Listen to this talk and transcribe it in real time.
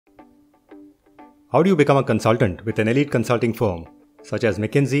How do you become a consultant with an elite consulting firm such as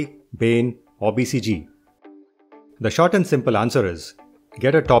McKinsey, Bain, or BCG? The short and simple answer is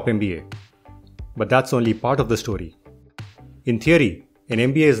get a top MBA. But that's only part of the story. In theory, an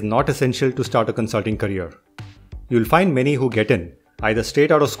MBA is not essential to start a consulting career. You'll find many who get in either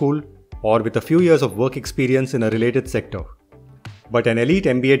straight out of school or with a few years of work experience in a related sector. But an elite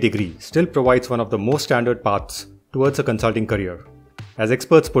MBA degree still provides one of the most standard paths towards a consulting career. As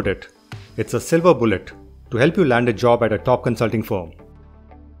experts put it, it's a silver bullet to help you land a job at a top consulting firm.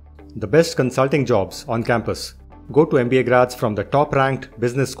 The best consulting jobs on campus go to MBA grads from the top-ranked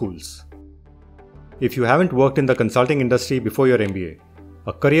business schools. If you haven't worked in the consulting industry before your MBA,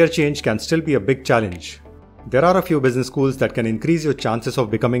 a career change can still be a big challenge. There are a few business schools that can increase your chances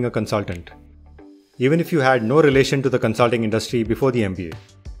of becoming a consultant, even if you had no relation to the consulting industry before the MBA.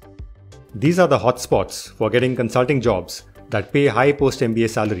 These are the hotspots for getting consulting jobs that pay high post-MBA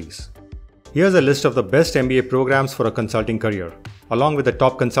salaries. Here's a list of the best MBA programs for a consulting career, along with the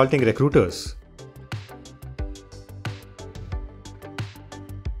top consulting recruiters.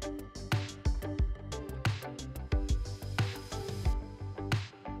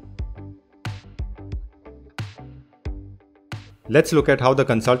 Let's look at how the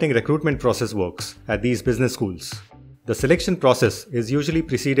consulting recruitment process works at these business schools. The selection process is usually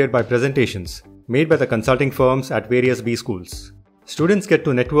preceded by presentations made by the consulting firms at various B schools. Students get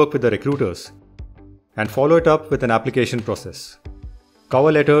to network with the recruiters and follow it up with an application process.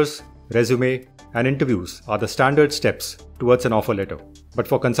 Cover letters, resume, and interviews are the standard steps towards an offer letter. But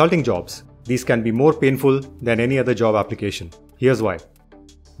for consulting jobs, these can be more painful than any other job application. Here's why.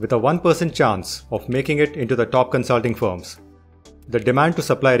 With a 1% chance of making it into the top consulting firms, the demand to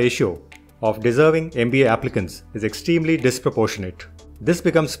supply ratio of deserving MBA applicants is extremely disproportionate. This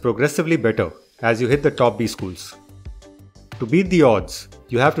becomes progressively better as you hit the top B schools. To beat the odds,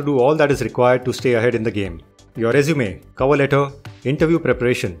 you have to do all that is required to stay ahead in the game. Your resume, cover letter, interview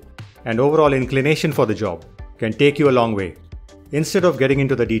preparation, and overall inclination for the job can take you a long way. Instead of getting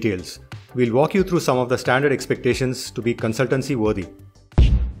into the details, we'll walk you through some of the standard expectations to be consultancy worthy.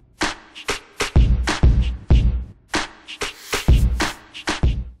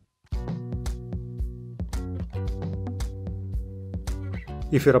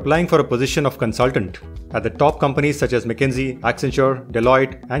 If you're applying for a position of consultant at the top companies such as McKinsey, Accenture,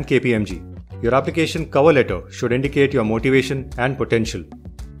 Deloitte, and KPMG, your application cover letter should indicate your motivation and potential.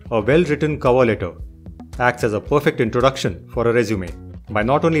 A well-written cover letter acts as a perfect introduction for a resume by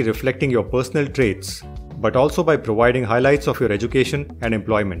not only reflecting your personal traits, but also by providing highlights of your education and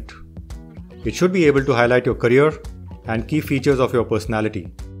employment. It should be able to highlight your career and key features of your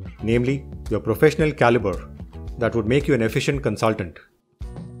personality, namely your professional caliber that would make you an efficient consultant,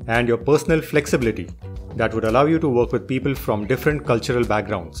 and your personal flexibility that would allow you to work with people from different cultural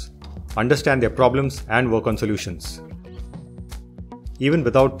backgrounds, understand their problems and work on solutions. Even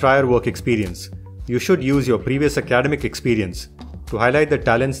without prior work experience, you should use your previous academic experience to highlight the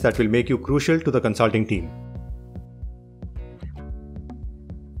talents that will make you crucial to the consulting team.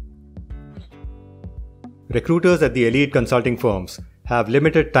 Recruiters at the elite consulting firms have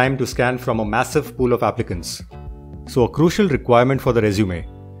limited time to scan from a massive pool of applicants. So a crucial requirement for the resume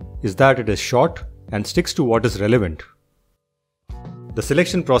is that it is short and sticks to what is relevant. The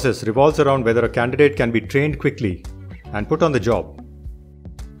selection process revolves around whether a candidate can be trained quickly and put on the job.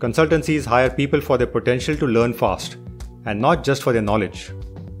 Consultancies hire people for their potential to learn fast and not just for their knowledge.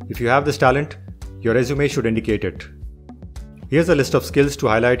 If you have this talent, your resume should indicate it. Here's a list of skills to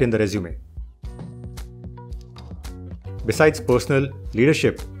highlight in the resume. Besides personal,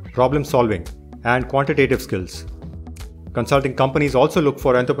 leadership, problem solving, and quantitative skills, consulting companies also look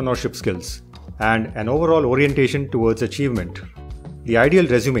for entrepreneurship skills and an overall orientation towards achievement. The ideal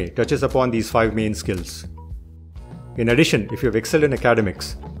resume touches upon these 5 main skills. In addition, if you've excelled in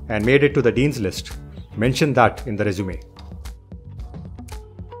academics and made it to the dean's list, mention that in the resume.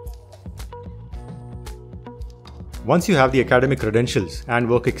 Once you have the academic credentials and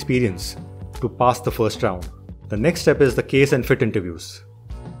work experience to pass the first round, the next step is the case and fit interviews.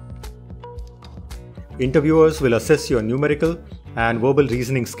 Interviewers will assess your numerical and verbal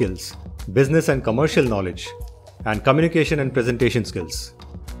reasoning skills, business and commercial knowledge, and communication and presentation skills.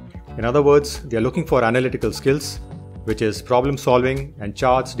 In other words, they are looking for analytical skills, which is problem solving and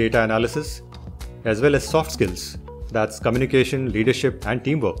charts data analysis, as well as soft skills, that's communication, leadership, and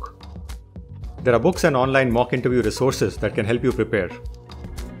teamwork. There are books and online mock interview resources that can help you prepare.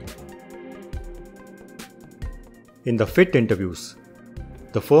 In the fit interviews,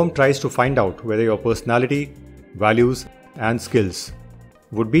 the firm tries to find out whether your personality, values, and skills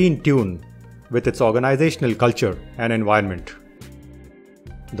would be in tune with its organizational culture and environment.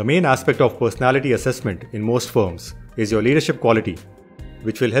 The main aspect of personality assessment in most firms is your leadership quality,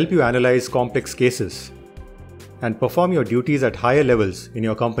 which will help you analyze complex cases and perform your duties at higher levels in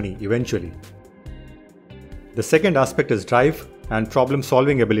your company eventually. The second aspect is drive and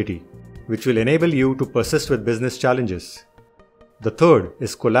problem-solving ability, which will enable you to persist with business challenges. The third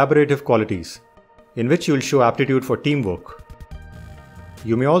is collaborative qualities, in which you will show aptitude for teamwork.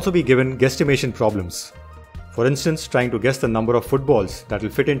 You may also be given guesstimation problems. For instance, trying to guess the number of footballs that will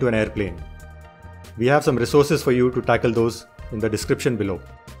fit into an airplane. We have some resources for you to tackle those in the description below.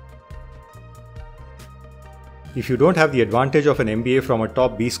 If you don't have the advantage of an MBA from a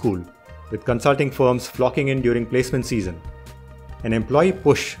top B school, with consulting firms flocking in during placement season, an employee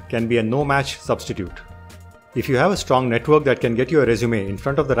push can be a no-match substitute. If you have a strong network that can get your resume in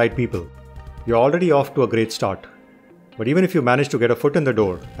front of the right people, you're already off to a great start. But even if you manage to get a foot in the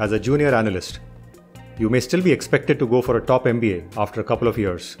door as a junior analyst, you may still be expected to go for a top MBA after a couple of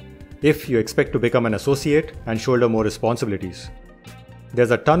years, if you expect to become an associate and shoulder more responsibilities.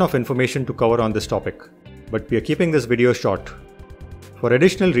 There's a ton of information to cover on this topic, but we are keeping this video short. For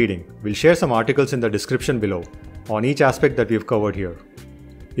additional reading, we'll share some articles in the description below on each aspect that we've covered here.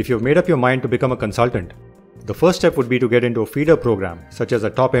 If you've made up your mind to become a consultant, the first step would be to get into a feeder program such as a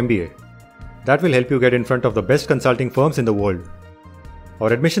top MBA. That will help you get in front of the best consulting firms in the world.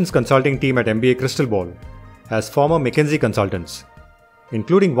 Our admissions consulting team at MBA Crystal Ball has former McKinsey consultants,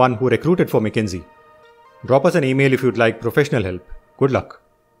 including one who recruited for McKinsey. Drop us an email if you'd like professional help. Good luck.